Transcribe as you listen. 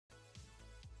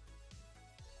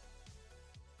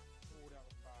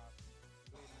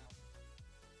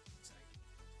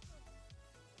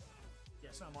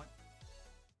Yes, I might.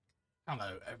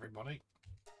 Hello everybody,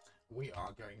 we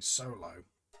are going solo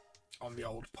on the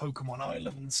old Pokemon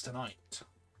Islands tonight,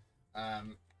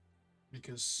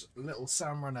 because little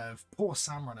Samranev, poor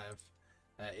Samranev,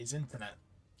 his internet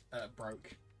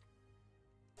broke.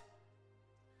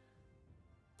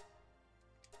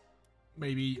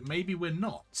 Maybe we're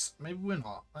not,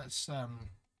 let's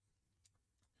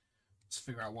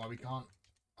figure out why we can't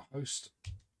host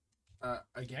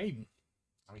a game,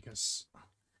 because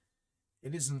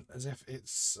it isn't as if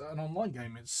it's an online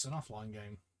game, it's an offline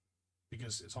game.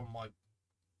 Because it's on my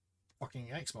fucking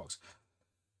Xbox.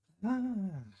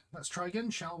 Let's try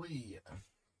again, shall we?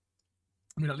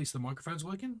 I mean, at least the microphone's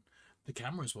working. The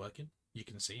camera's working. You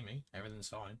can see me. Everything's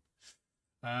fine.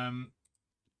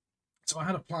 So I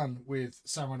had a plan with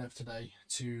Samranev today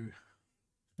to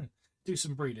do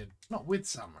some breeding. Not with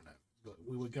Samranev, but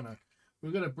we were gonna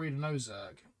breed a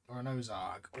Nozerg or a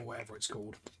Nozarg or whatever it's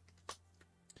called.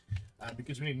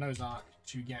 Because we need a Nozarg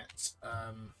to get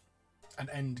an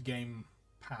end game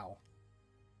PAL.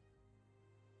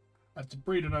 To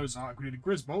breed a Nozarg, we need a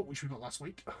Grisbolt, which we got last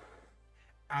week,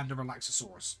 and a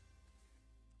Relaxosaurus.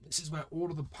 This is where all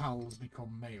of the PALs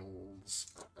become males,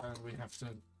 and we have to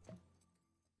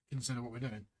consider what we're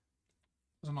doing.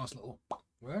 There's a nice little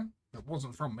where that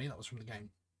wasn't from me, that was from the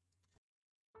game.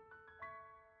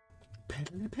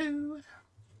 Peddly-poo.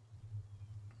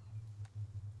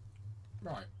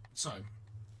 Right, so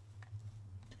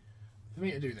for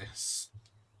me to do this,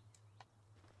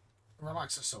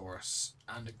 Relaxosaurus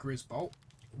and a Grisbolt.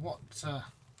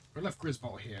 We left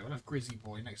Grisbolt here. We left Grizzy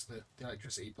Boy next to the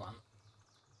electricity plant.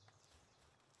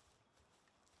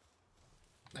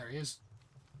 There he is.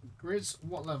 Grizz,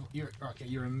 what level? Okay,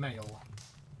 you're a male.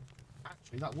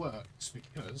 Actually, that works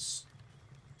because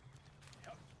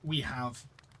we have,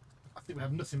 I think we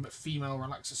have nothing but female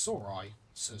Relaxosauri.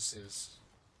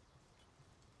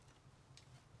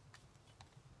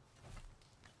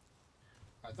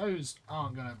 Those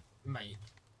aren't going to mate.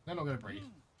 They're not going to breed.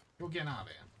 You're getting out of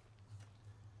here.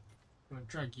 I'm going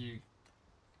to drag you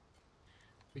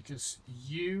because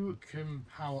you can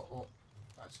power up.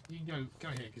 You can go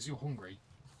here because you're hungry.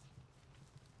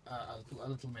 A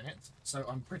little minute. So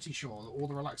I'm pretty sure that all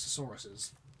the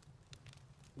Relaxosauruses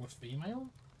were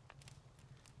female.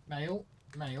 Male.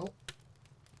 Male.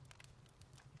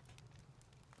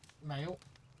 Male.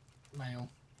 Male.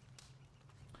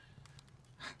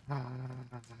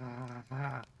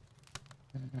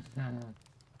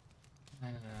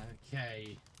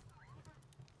 Okay.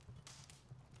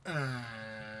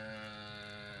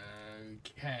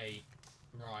 Okay.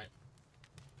 Right.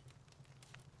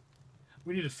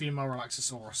 We need a female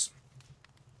Relaxosaurus.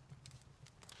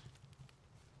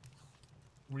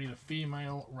 We need a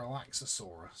female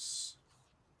Relaxosaurus.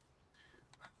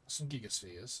 Some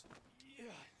Gigaspheres.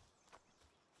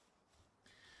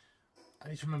 I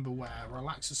need to remember where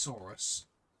Relaxosaurus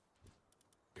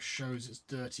shows its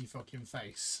dirty fucking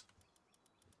face.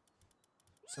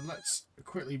 So let's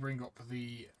quickly bring up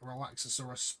the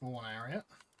Relaxosaurus spawn area.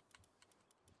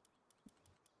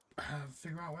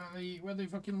 Figure out where they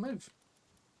fucking live.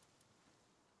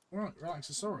 Right,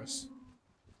 Relaxosaurus.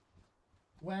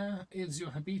 Where is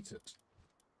your habitat?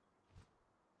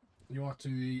 You are to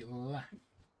the left.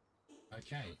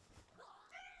 Okay.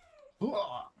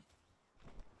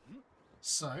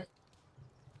 So,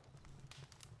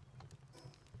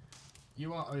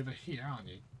 you are over here, aren't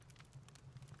you?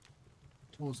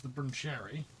 Towards the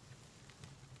Bruncherry.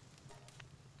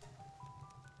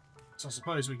 So I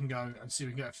suppose we can go and see if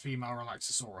we can get a female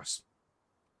Relaxosaurus.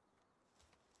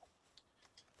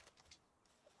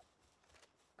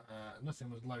 Nothing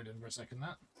was loading for a second,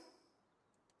 that.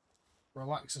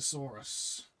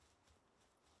 Relaxosaurus.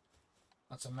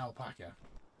 That's a Melpaca.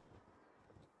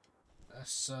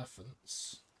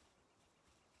 Serpents.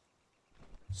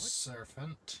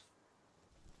 Serpent.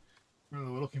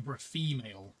 Remember, we're looking for a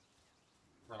female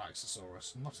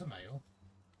Relaxosaurus, not a male.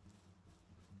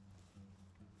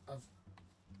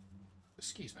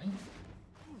 Excuse me.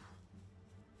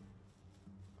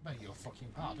 I beg your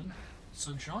fucking pardon.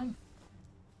 Sunshine?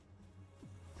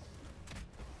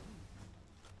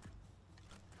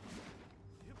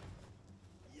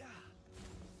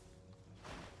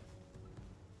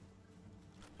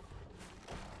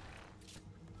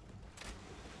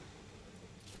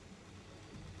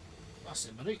 That's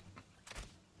it, buddy.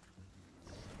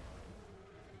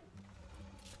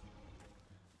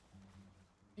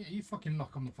 Yeah, you fucking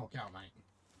knock on the fuck out, mate.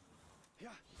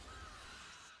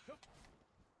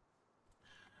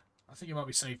 I think it might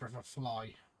be safer if I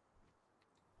fly.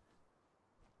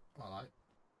 Alright.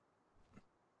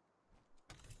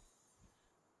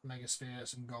 Megasphere,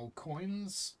 some gold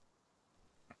coins.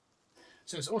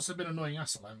 So it's also been annoying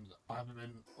SLM that I haven't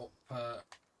been up,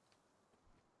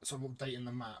 sort of updating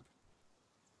the map.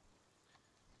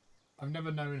 I've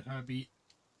never known her be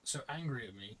so angry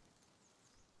at me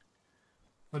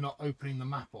for not opening the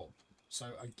map up. So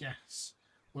I guess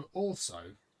we'll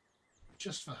also,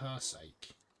 just for her sake,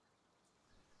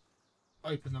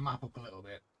 open the map up a little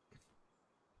bit.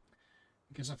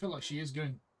 Because I feel like she is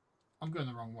going... I'm going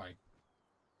the wrong way.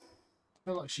 I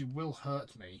feel like she will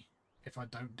hurt me if I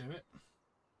don't do it.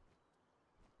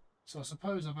 So I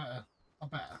suppose I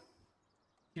better.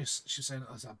 Yes, she's saying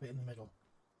there's that bit in the middle.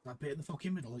 That bit in the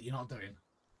fucking middle that you're not doing.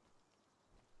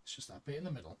 It's just that bit in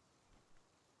the middle.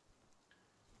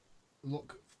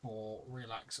 Look for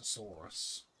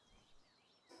Relaxosaurus.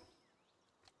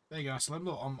 There you go, Aslan.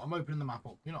 Look, I'm opening the map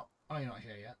up. I know you're not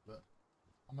here yet, but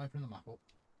I'm opening the map up.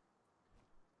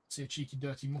 See a cheeky,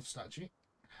 dirty muff statue.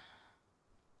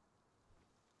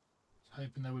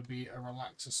 Hoping there would be a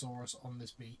Relaxosaurus on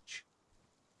this beach.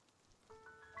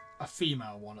 A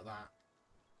female one at that.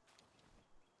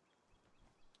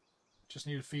 Just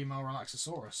need a female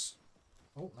Relaxosaurus.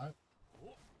 Oh, no.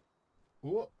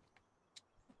 Oh.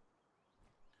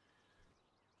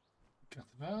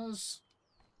 Cathevers.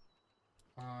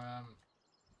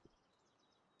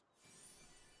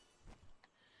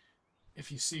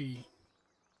 If you see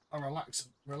a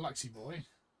relaxy boy,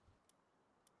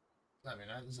 let me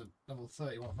know. There's a level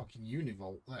 31 fucking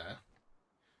Univolt there.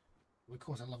 We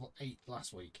caught a level 8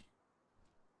 last week.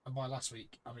 And by last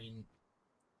week, I mean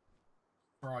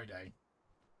Friday.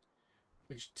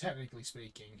 Which, technically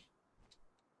speaking,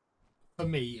 for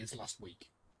me, is last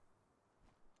week.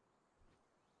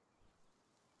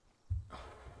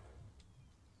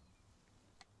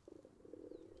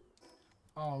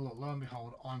 Oh, look, lo and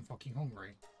behold, I'm fucking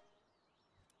hungry.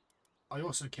 I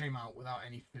also came out without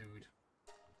any food.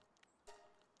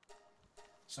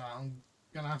 So I'm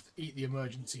going to have to eat the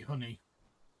emergency honey.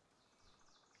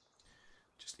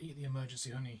 Just eat the emergency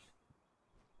honey.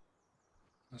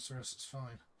 That's the rest, it's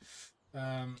fine.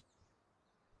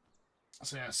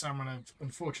 So yeah, Samron,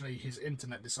 unfortunately, his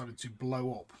internet decided to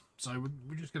blow up. So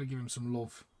we're just going to give him some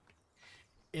love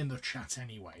in the chat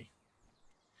anyway.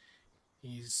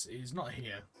 He's not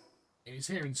here. He's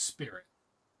here in spirit.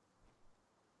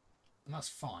 And that's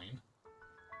fine.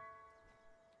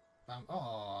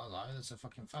 Oh, hello, there's a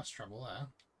fucking fast travel there.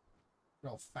 Good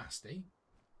old fasty.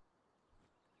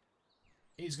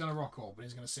 He's going to rock up and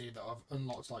he's going to see that I've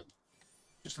unlocked, like,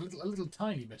 just a little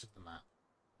tiny bit of the map.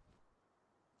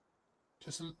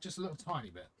 Just a little tiny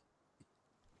bit.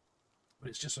 But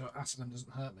it's just so Aslan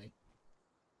doesn't hurt me.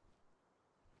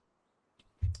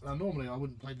 Now, normally I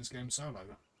wouldn't play this game solo.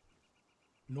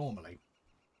 Normally.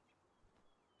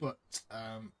 But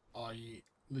I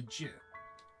legit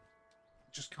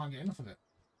just can't get enough of it.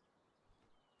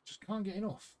 Just can't get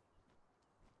enough.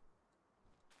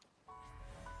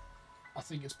 I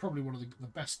think it's probably one of the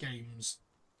best games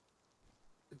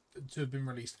to have been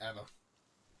released ever.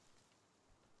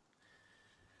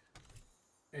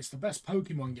 It's the best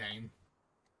Pokemon game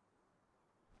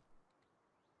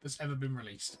that's ever been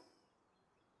released.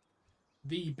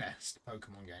 The best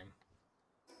Pokemon game.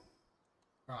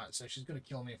 Right, so she's going to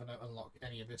kill me if I don't unlock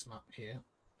any of this map here.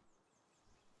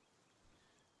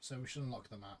 So we should unlock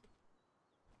the map.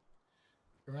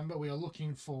 Remember, we are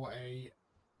looking for a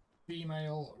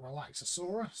female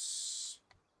Relaxosaurus.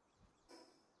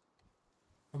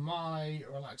 For my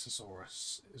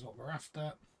Relaxosaurus is what we're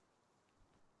after.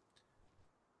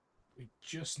 We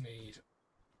just need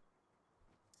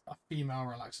a female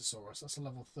Relaxosaurus. That's a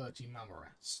level 30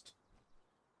 Mammorest.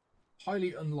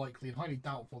 Highly unlikely and highly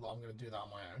doubtful that I'm going to do that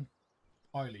on my own.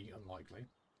 Highly unlikely.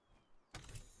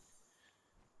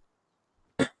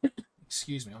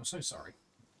 Excuse me, I'm so sorry.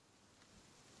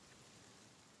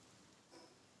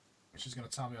 She's going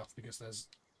to tell me off because there's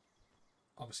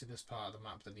obviously this part of the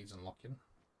map that needs unlocking.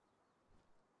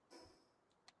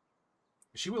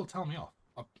 She will tell me off.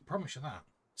 I promise you that.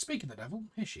 Speaking of the devil,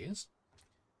 here she is.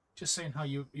 Just saying how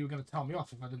you were going to tell me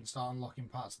off if I didn't start unlocking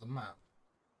parts of the map.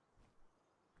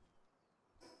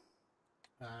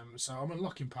 So I'm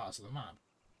unlocking parts of the map.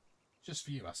 Just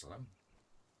for you, SLM.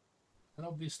 And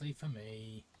obviously for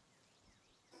me.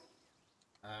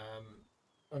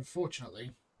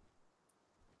 Unfortunately,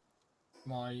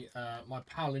 my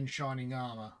pal in shining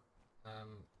armour,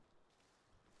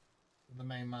 the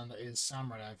main man that is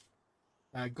Samranev,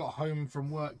 got home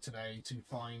from work today to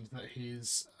find that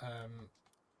his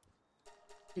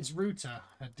router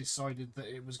had decided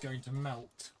that it was going to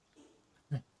melt.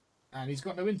 And he's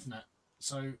got no internet.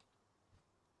 So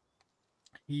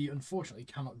he unfortunately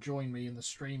cannot join me in the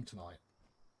stream tonight.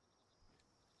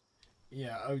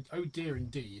 Yeah, oh dear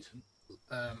indeed.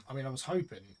 I mean, I was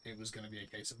hoping it was going to be a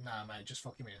case of, nah, mate, just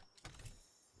fucking me.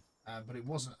 But it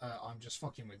wasn't, I'm just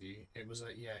fucking with you. It was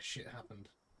yeah, shit happened.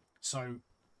 So,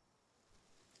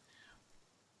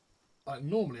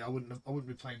 normally I wouldn't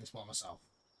be playing this by myself.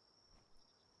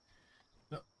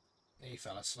 Look, he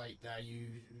fell asleep there, you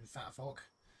fat fuck.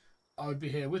 I would be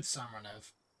here with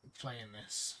Samranev playing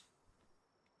this.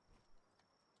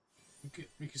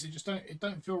 Because it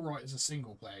don't feel right as a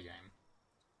single player game.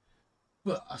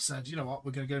 But I said, you know what,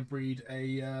 we're gonna go breed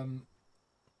a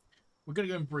we're gonna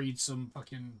go and breed some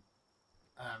fucking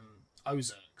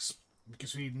Ozerks,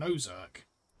 because we need an Ozerk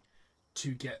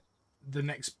to get the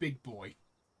next big boy.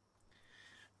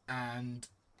 And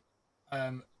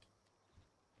I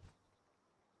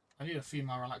need a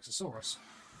female Relaxosaurus.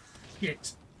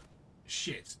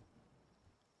 Shit.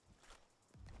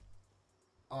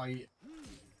 I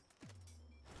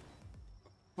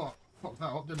fucked that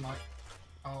up, didn't I?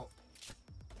 Oh.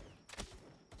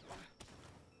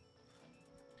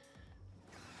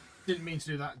 Didn't mean to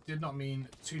do that. Did not mean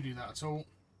to do that at all.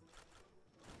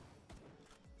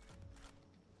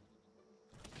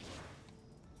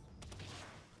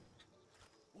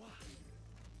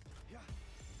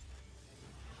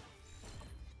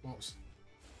 Whoops.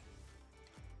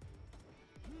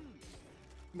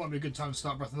 Might be a good time to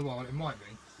start Breath of the Wild. It might be.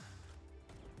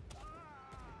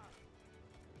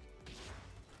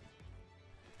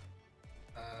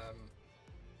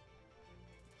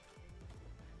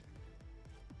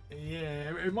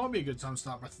 Yeah, it might be a good time to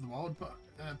start Breath of the Wild, but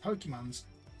Pokemon's.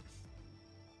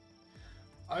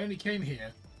 I only came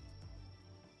here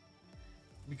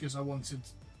because I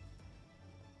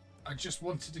just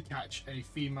wanted to catch a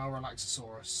female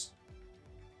Relaxosaurus,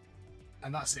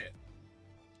 and that's it.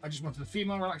 I just wanted a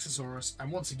female Relaxosaurus,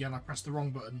 and once again I pressed the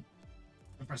wrong button.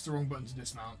 I pressed the wrong button to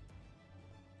dismount.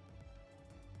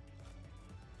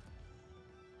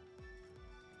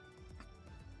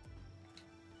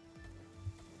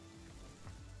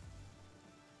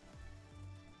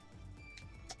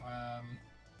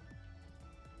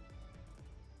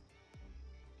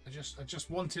 I just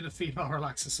wanted a female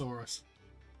Relaxosaurus.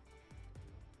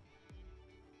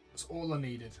 That's all I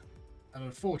needed. And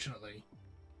unfortunately,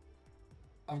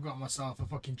 I've got myself a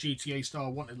fucking GTA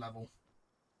style wanted level.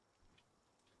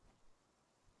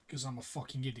 Because I'm a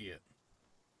fucking idiot.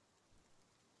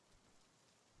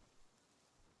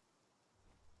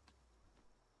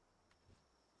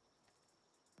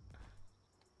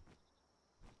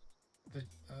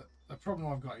 The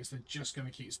problem I've got is they're just going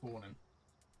to keep spawning.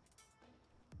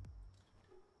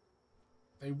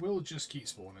 They will just keep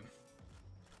spawning.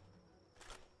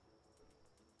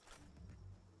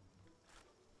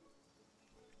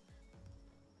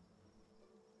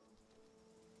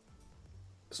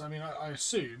 So, I mean, I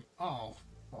assume... Oh,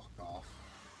 fuck off.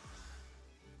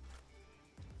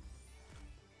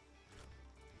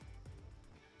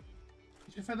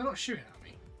 If they're not shooting at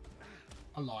me.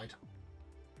 I lied.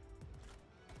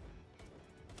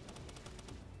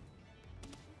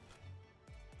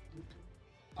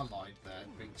 I lied there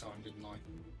big time, didn't I?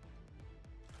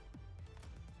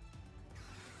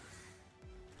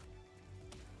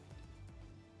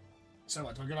 So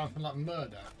what, do I go down for like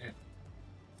murder? Yeah.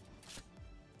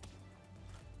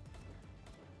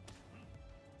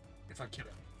 If I kill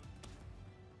him.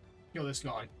 Kill this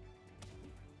guy.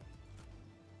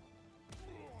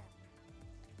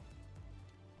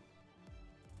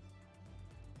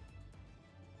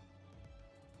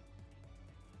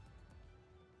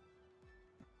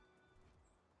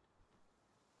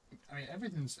 I mean,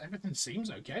 everything seems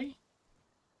okay.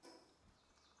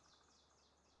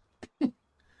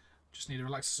 Just need a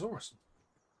Relaxosaurus.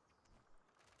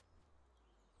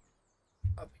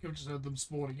 I think I've just heard them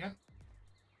spawn again.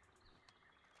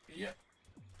 Yeah.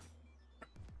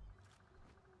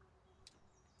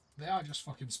 They are just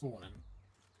fucking spawning.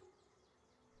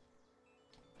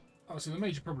 Obviously, the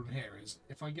major problem here is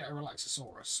if I get a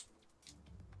Relaxosaurus,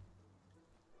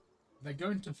 they're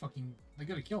going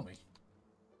to kill me.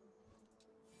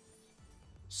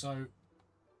 So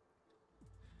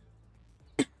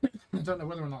I don't know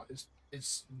whether or not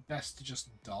it's best to just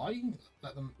die,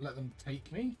 let them take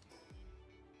me.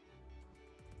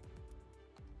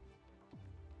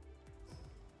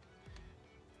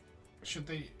 Should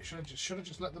I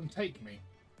just let them take me?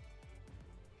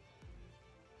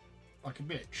 Like a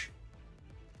bitch.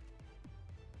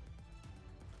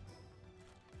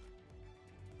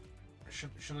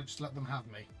 Should I just let them have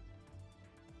me?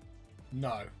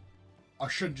 No. I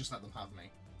shouldn't just let them have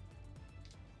me.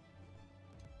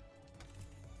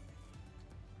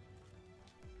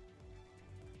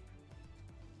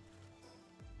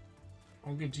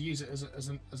 I'm going to use it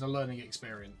as a learning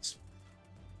experience.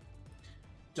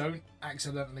 don't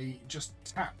accidentally just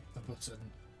tap the button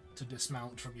to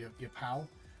dismount from your pal.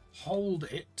 Hold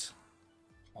it.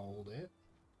 Hold it.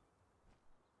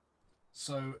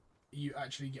 So you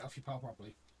actually get off your pal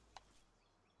properly.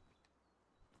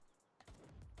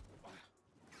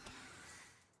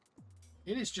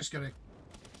 It is just going to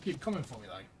keep coming for me,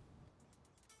 though.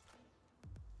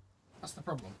 That's the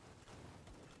problem.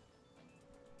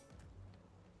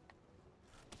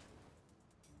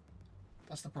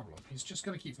 That's the problem. He's just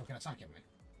going to keep fucking attacking me.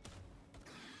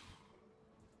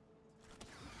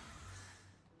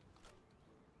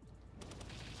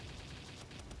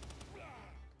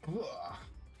 Ugh.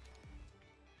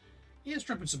 He is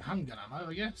dropping some handgun ammo,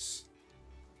 I guess.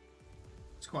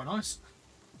 It's quite nice.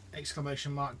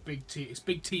 Exclamation mark, big T. It's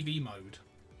big TV mode.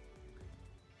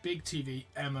 Big TV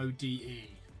MODE.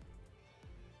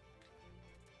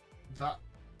 That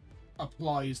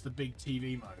applies the big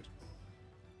TV mode.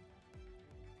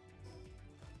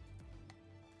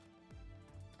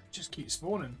 Just keep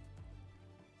spawning.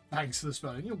 Thanks for the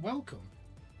spelling. You're welcome.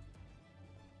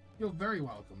 You're very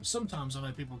welcome. Sometimes I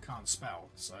know people can't spell,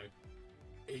 so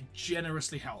it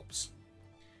generously helps.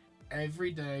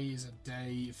 Every day is a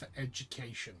day for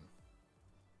education.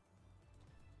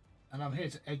 And I'm here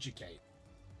to educate.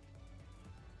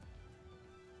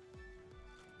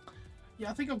 Yeah,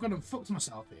 I think I've gone and fucked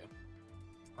myself here.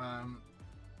 Now,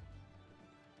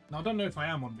 I don't know if I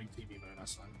am on Big TV mode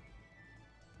last time.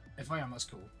 If I am, that's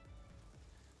cool.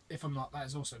 If I'm not, that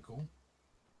is also cool.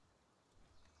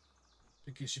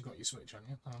 Because you've got your Switch on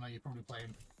you. I don't know, you're probably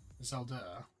playing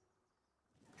Zelda.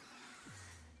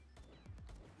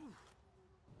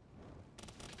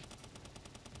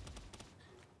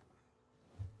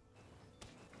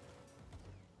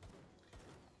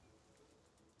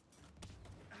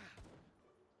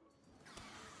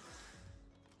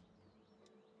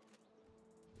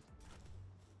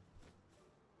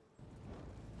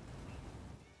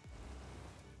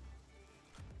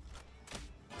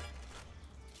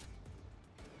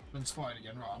 Been spotted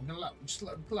again, right? I'm gonna let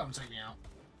him take me out.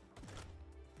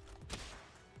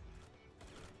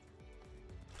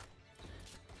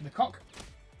 In the cock.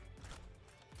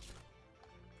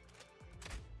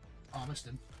 Oh, I missed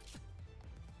him.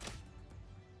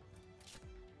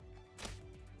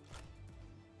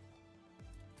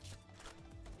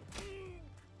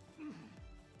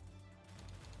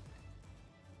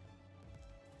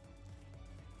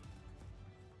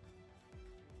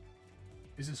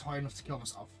 Is this high enough to kill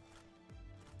myself?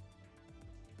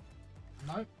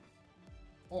 No.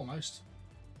 Almost.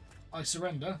 I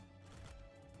surrender.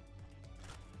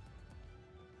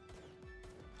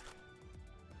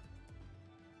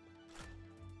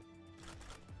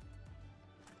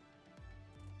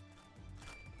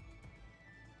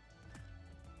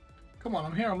 Come on,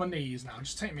 I'm here on my knees now.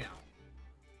 Just take me out.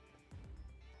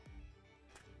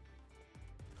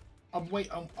 I'm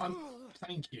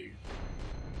thank you.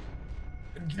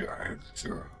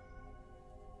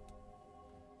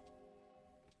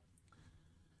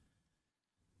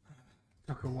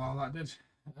 Took a while, that did.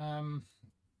 I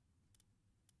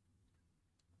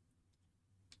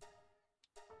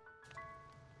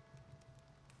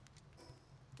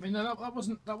mean, no, that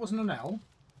wasn't an L,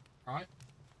 right?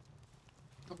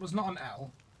 That was not an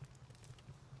L.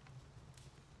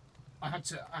 I had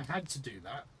to do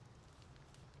that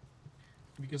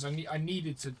because I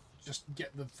needed to just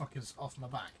get the fuckers off my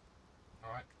back.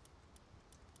 All right.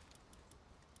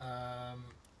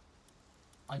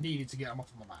 I needed to get them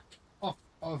off of my back. Off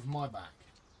of my back.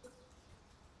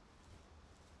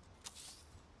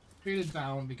 Peel it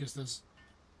down because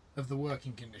of the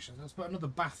working conditions. Let's put another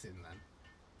bath in then.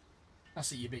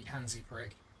 That's it, you big handsy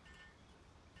prick.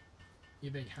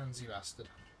 You big handsy bastard.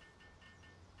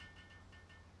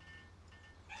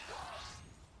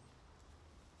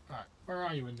 Right, where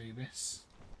are you, Anubis?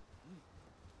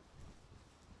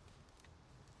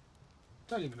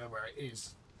 Don't even know where it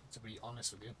is, to be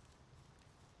honest with you.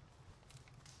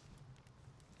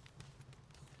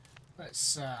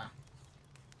 Let's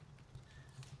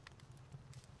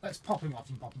pop him off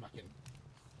and pop him back in.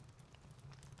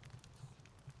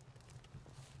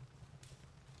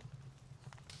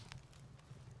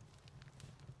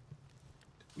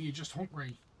 You're just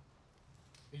hungry.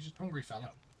 You're just hungry,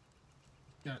 fella.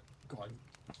 Yeah, go on.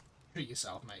 Treat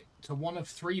yourself, mate. To one of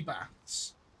 3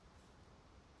 baths.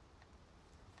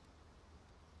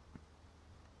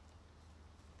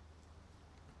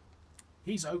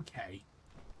 He's okay.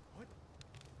 What?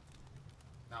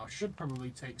 Now, I should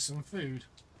probably take some food.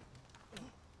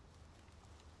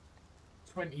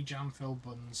 20 jam-filled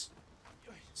buns.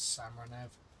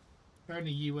 Samranev. If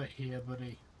only you were here,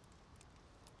 buddy.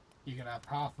 You can have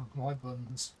half of my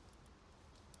buns.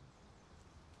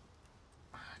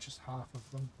 just half of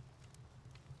them.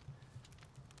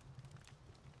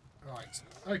 Right.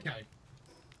 Okay.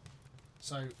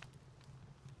 So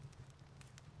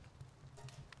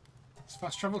let's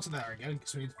fast travel to there again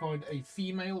because we need to find a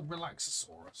female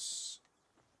Relaxosaurus.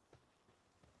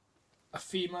 A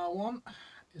female one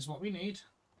is what we need.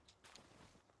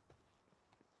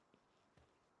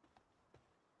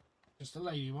 Just a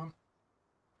lady one.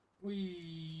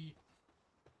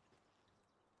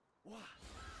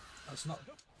 It's not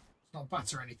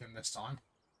bat or anything this time.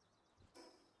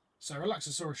 So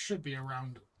Relaxosaurus should be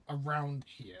around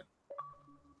here.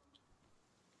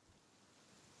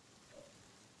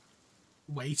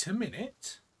 Wait a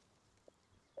minute.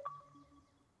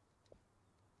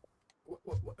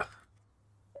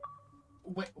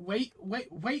 Wait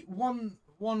one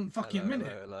fucking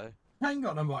minute. Hello. Hang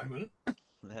on a moment.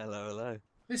 Hello.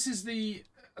 This is the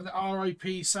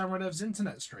RIP Samurai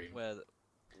internet stream. Where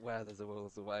there's a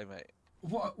will's away, mate.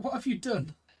 What have you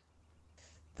done?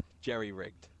 Jerry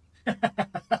rigged.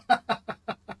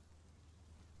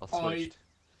 I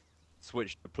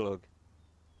switched the plug.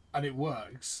 And it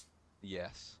works.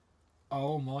 Yes.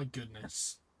 Oh my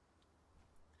goodness.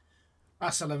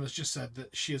 Asalem has just said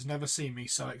that she has never seen me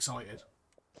so excited.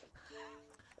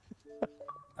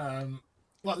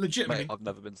 Like legitimately, Mate, I've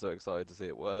never been so excited to see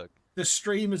it work. The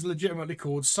stream is legitimately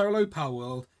called Solo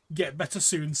Palworld. Get better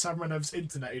soon, Sam Renev's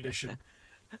Internet Edition.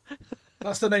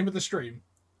 That's the name of the stream.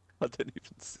 I didn't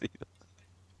even see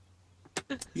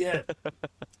that. Yeah.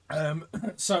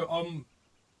 Let's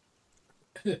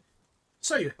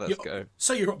go.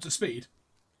 So you're up to speed.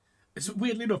 It's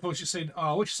weirdly enough. I was just saying,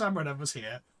 I wish Sam Renev was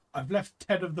here. I've left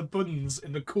 10 of the buns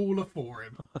in the cooler for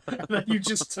him, and then you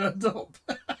just turned up.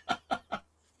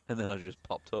 And then I just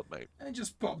popped up, mate. And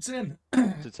just popped in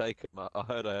to take it. I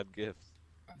heard I had gifts.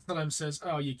 Salam says,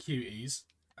 "Oh, you cuties,"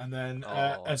 and then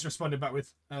has responded back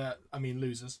with, "I mean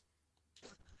losers."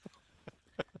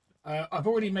 I've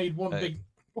already made one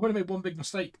big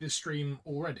mistake this stream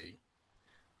already,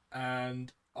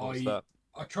 and I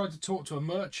tried to talk to a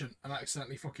merchant and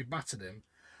accidentally fucking battered him,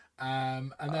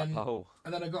 and then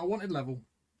I got a wanted level,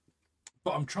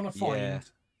 but I'm trying to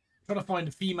find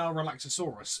a female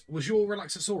Relaxosaurus. Was your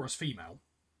Relaxosaurus female?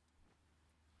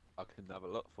 I can have a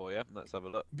look for you. Let's have a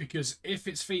look. Because if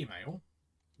it's female,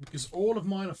 because all of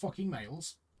mine are fucking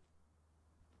males.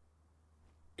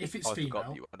 If it's female, I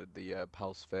forgot you added the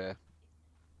Palsphere.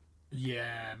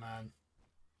 Yeah, man.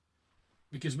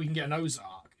 Because we can get an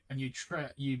Ozark, and you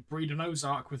breed an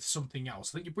Ozark with something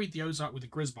else. I think you breed the Ozark with a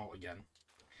Grisbolt again.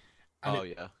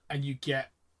 And and you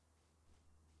get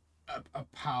a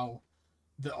pal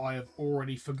that I have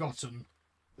already forgotten.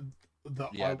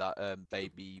 That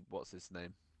baby. What's his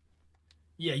name?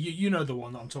 Yeah, you know the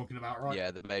one that I'm talking about, right?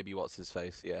 Yeah, the baby. What's his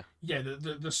face? Yeah. Yeah,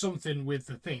 the something with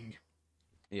the thing.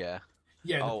 Yeah.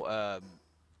 Yeah.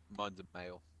 Mine's a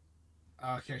male.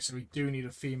 Okay, so we do need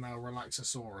a female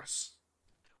Relaxosaurus.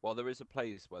 Well, there is a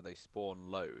place where they spawn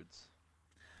loads.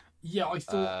 Yeah, I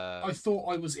thought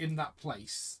I was in that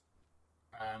place,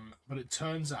 but it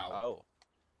turns out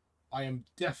I am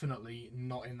definitely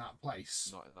not in that place.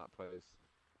 Not in that place.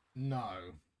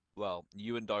 No. Well,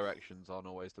 you and directions aren't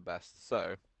always the best,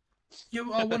 so...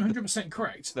 You are 100%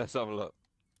 correct. Let's have a look.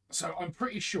 So I'm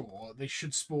pretty sure they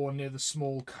should spawn near the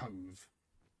small cove.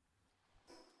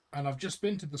 And I've just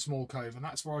been to the small cove, and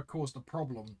that's where I caused the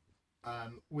problem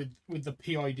with the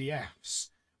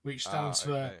PIDFs, which stands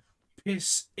for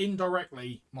Piss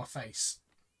Indirectly My Face.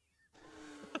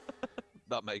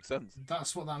 That makes sense.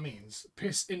 That's what that means.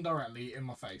 Piss indirectly in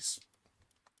my face.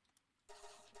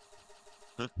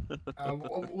 I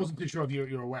wasn't too sure if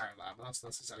you're aware of that, but that's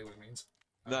exactly what it means.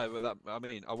 No, but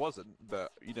I wasn't,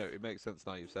 but it makes sense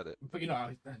now you've said it. But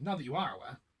now that you are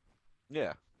aware.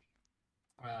 Yeah.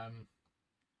 Um.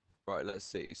 Right, let's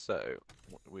see. So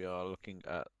we are looking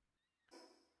at.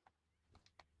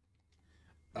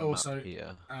 Also,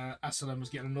 here. Asalam was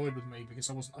getting annoyed with me because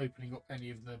I wasn't opening up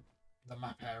any of the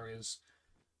map areas.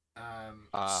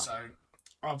 So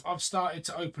I've started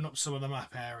to open up some of the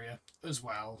map area as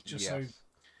well, just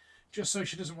so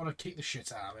she doesn't want to kick the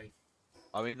shit out of me.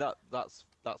 I mean that's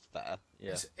fair.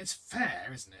 Yeah, it's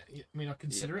fair, isn't it? I mean, I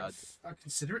consider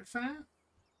it fair.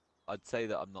 I'd say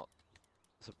that I'm not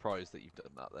surprised that you've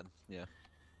done that. Then, yeah.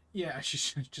 Yeah, she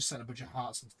just sent a bunch of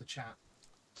hearts into the chat.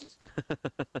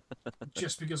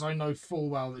 Just because I know full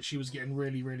well that she was getting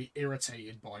really, really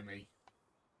irritated by me.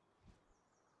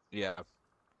 Yeah.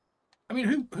 I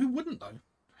mean, who wouldn't though?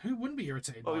 Who wouldn't be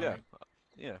irritated by me?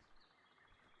 Yeah.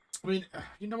 I mean,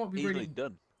 you know what would be Easily really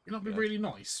done. You know what would be really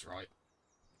nice, right?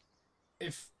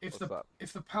 If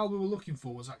the pal we were looking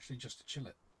for was actually just to chill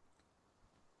it.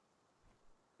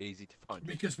 easy to find.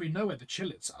 because we know where the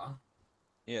chillets are.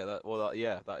 Yeah,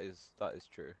 yeah, that is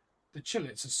true. The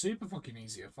chillets are super fucking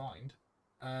easy to find.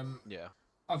 Yeah.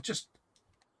 I've just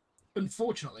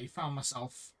unfortunately found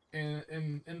myself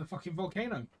in the fucking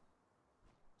volcano.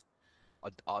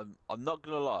 I'm not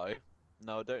gonna lie.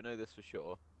 No, I don't know this for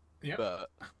sure, Yep. but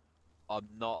I'm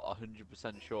not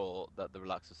 100% sure that the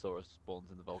Relaxosaurus spawns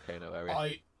in the volcano area.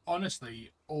 I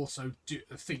honestly also do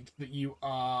think that you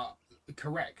are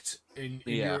correct in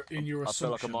Yeah, your I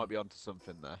feel like I assumption. might be onto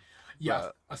something there. Yeah,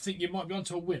 But I think you might be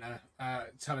onto a winner,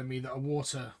 telling me that a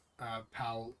water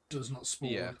pal does not spawn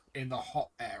yeah, in the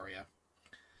hot area.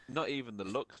 not even the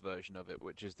Lux version of it,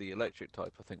 which is the electric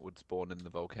type, I think would spawn in the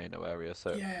volcano area.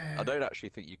 So I Yeah, don't actually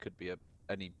think you could be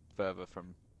any further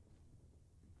from.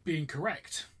 being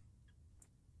correct.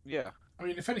 Yeah, I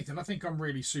mean, if anything, I think I'm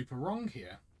really super wrong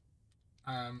here.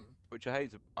 Um, which I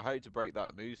hate to break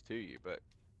that news to you, but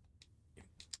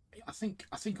I think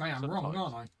I am wrong,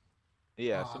 sometimes, aren't I?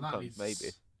 yeah, Ah, sometimes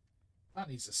maybe. that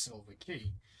needs a silver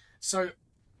key. So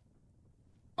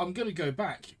I'm gonna go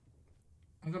back.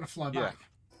 I'm gonna fly Yeah, back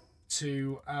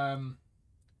to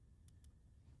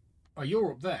oh,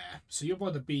 you're up there, so you're by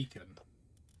the beacon.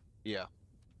 yeah.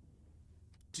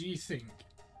 Do you think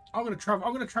I'm gonna travel?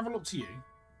 I'm gonna travel up to you.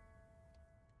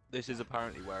 This is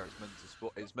apparently where it's meant to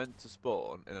spawn. It's meant to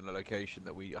spawn in a location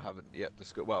that we haven't yet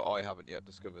discovered. Well, I haven't yet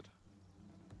discovered.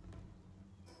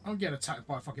 I'm getting attacked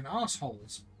by fucking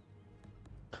arseholes.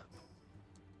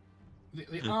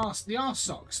 The arse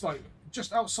socks, like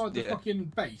just outside the Yeah. fucking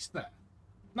base there.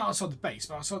 Not outside the base,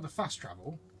 but outside the fast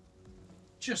travel.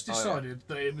 Just Oh, yeah. decided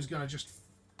that it was gonna just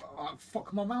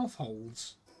fuck my mouth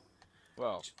holes.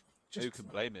 Well, Just, who can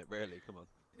blame it, really? Come on.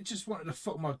 it just wanted to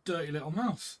fuck my dirty little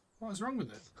mouth. What is wrong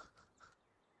with it?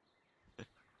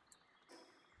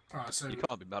 Alright, so You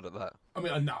can't be mad at that. I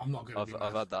mean, no, I'm not gonna be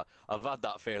I've mad. had that. I've had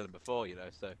that feeling before,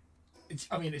 So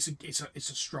I mean, it's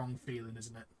a strong feeling,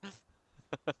 isn't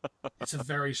it? It's a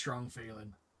very strong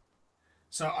feeling.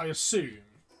 So I assume.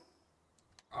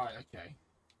 Alright, okay.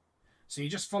 So you're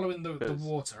just following the Because-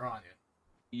 water, aren't you?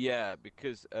 yeah,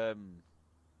 because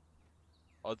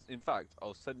in fact,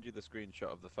 I'll send you the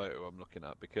screenshot of the photo I'm looking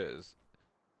at because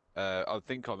I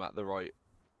think I'm at the right.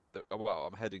 Well,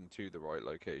 I'm heading to the right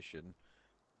location,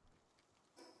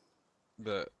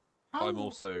 but How, I'm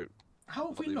also how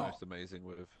have not we the not? most amazing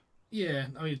with. Yeah,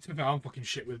 I mean, to be fair, I'm fucking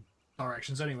shit with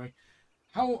directions anyway.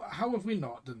 How have we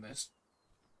not done this?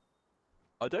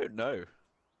 I don't know,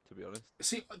 to be honest.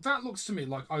 See, that looks to me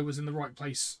like I was in the right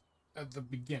place at the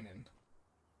beginning.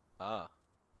 Ah,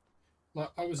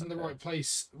 Like I was in the Okay. right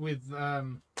place with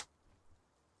the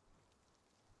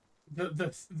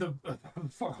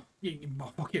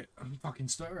fuck it, I'm fucking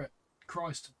stir it,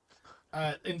 Christ.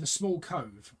 In the small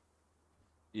cove,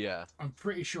 yeah. I'm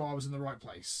pretty sure I was in the right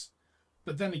place.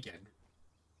 But then again,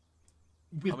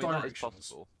 I with mean, that is directions,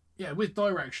 possible. yeah, with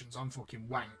directions, I'm fucking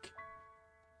wank.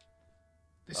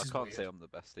 This I is can't weird. say I'm the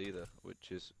best either,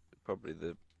 which is probably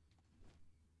the.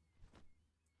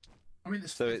 I mean,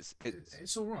 So it's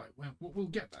all right. We'll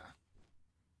get there.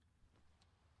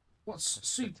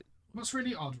 What's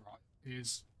really odd, right,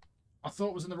 is I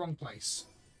thought I was in the wrong place.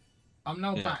 I'm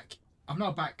now Yeah. back. I'm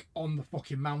now back on the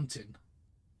fucking mountain.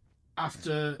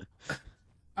 After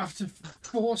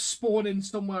force spawning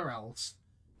somewhere else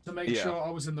to make Yeah. sure I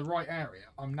was in the right area,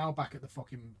 I'm now back at the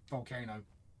fucking volcano.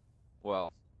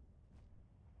 well,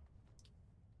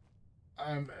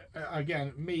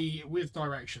 Again, me with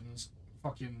directions,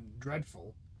 fucking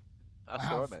dreadful. that's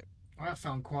I all have- right, mate. I have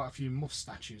found quite a few muff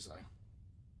statues though.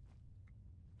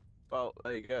 Well,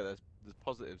 there you go. There's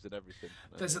positives in everything.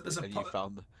 There's a and po- you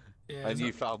found Yeah, and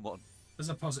you found one. there's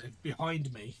a positive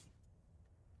behind me.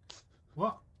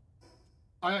 What?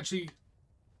 I said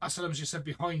just said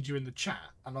behind you in the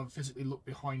chat, and I physically looked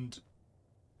behind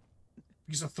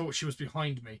because I thought she was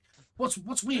behind me.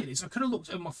 What's weird is I could have looked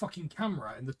at my fucking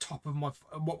camera in the top of my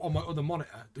on my other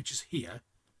monitor, which is here.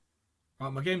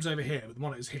 Right, my game's over here, but the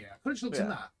monitor's here. I could have just looked in Yeah.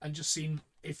 that and just seen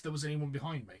if there was anyone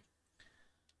behind me.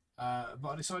 But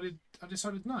I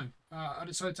decided no. I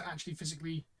decided to actually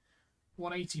physically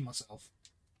 180 myself.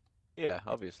 Yeah,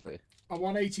 obviously. I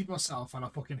 180 myself and I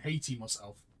fucking hated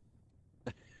myself.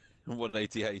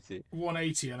 180.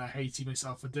 180 and I hated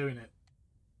myself for doing it.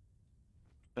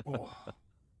 Oh,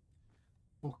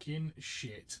 fucking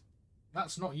shit.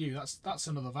 That's not you. That's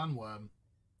another van worm.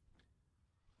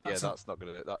 Yeah, That's that's not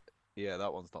gonna that. Yeah,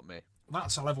 that one's not me.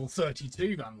 that's a level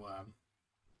 32 van worm.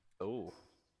 Oh,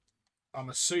 I'm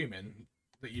assuming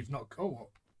that you've not. Oh,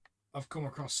 I've come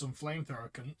across some flamethrower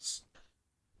cunts.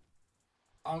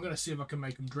 I'm gonna see if I can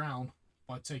make them drown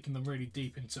by taking them really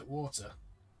deep into water.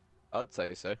 I'd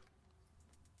say so.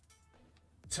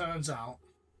 turns out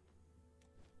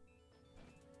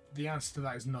the answer to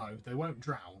that is no. They won't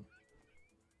drown,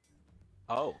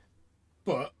 Oh,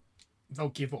 but they'll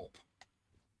give up.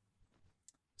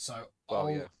 So well,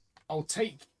 yeah. I'll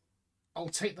take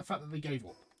the fact that they gave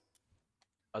up.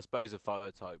 I suppose a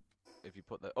fire type. If you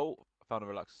put the I found a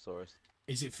Relaxosaurus.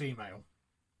 Is it female?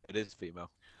 It is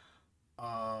female.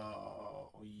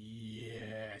 Oh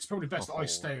yeah, it's probably best that I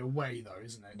stay away though,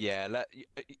 isn't it? Yeah,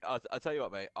 I'll tell you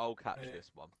what, mate. I'll catch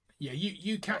this one. Yeah,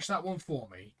 you catch that one for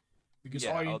me, because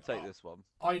I'll take this one.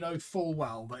 I know full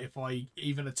well that if I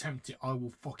even attempt it, I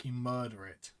will fucking murder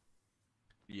it.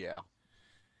 Yeah,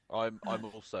 I'm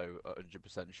also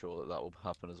 100% sure that will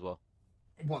happen as well.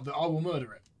 What? That I will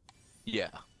murder it?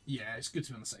 Yeah. Yeah, it's good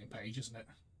to be on the same page, isn't it?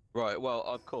 Right. Well,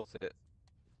 I've caught it.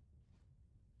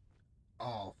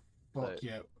 Oh fuck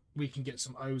yeah, we can get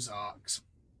some Ozarks.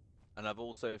 And I've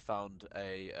also found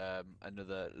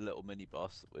another little mini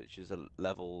boss, which is a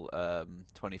level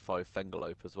 25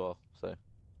 Fengalope as well. So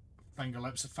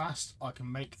Fengalopes are fast. I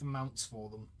can make the mounts for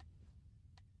them.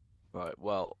 right.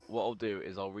 Well, what I'll do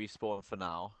is I'll respawn for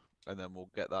now, and then we'll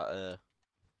get that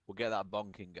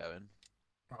bonking going.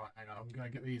 Right, hang on. I'm gonna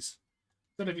get these.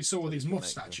 Don't know if you saw these muff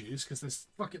statues, because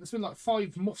there's been like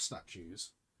 5 muff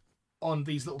statues on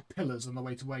these little pillars on the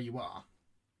way to where you are.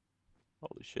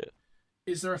 Holy shit!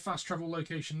 Is there a fast travel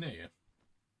location near you?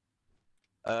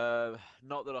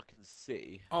 Not that I can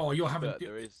see. Oh, you're having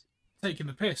there is taking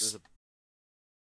the piss.